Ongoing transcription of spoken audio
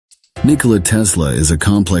Nikola Tesla is a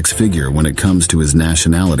complex figure when it comes to his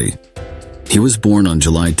nationality. He was born on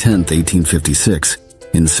July 10, 1856,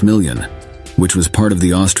 in Smiljan, which was part of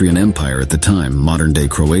the Austrian Empire at the time, modern-day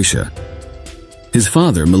Croatia. His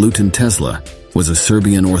father, Milutin Tesla, was a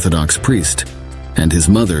Serbian Orthodox priest, and his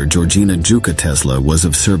mother, Georgina Juka Tesla, was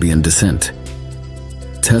of Serbian descent.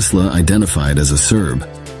 Tesla identified as a Serb,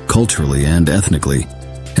 culturally and ethnically,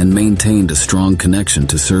 and maintained a strong connection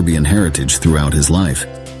to Serbian heritage throughout his life.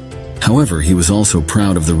 However, he was also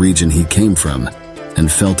proud of the region he came from,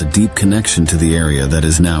 and felt a deep connection to the area that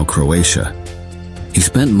is now Croatia. He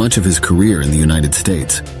spent much of his career in the United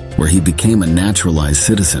States, where he became a naturalized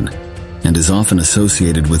citizen, and is often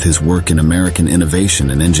associated with his work in American innovation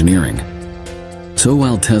and engineering. So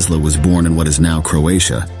while Tesla was born in what is now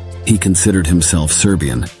Croatia, he considered himself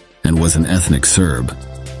Serbian and was an ethnic Serb.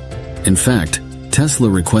 In fact, Tesla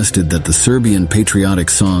requested that the Serbian patriotic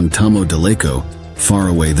song Tamo, daleko, Far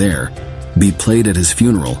Away There, be played at his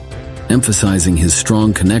funeral, emphasizing his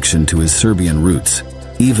strong connection to his Serbian roots,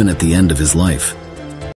 even at the end of his life.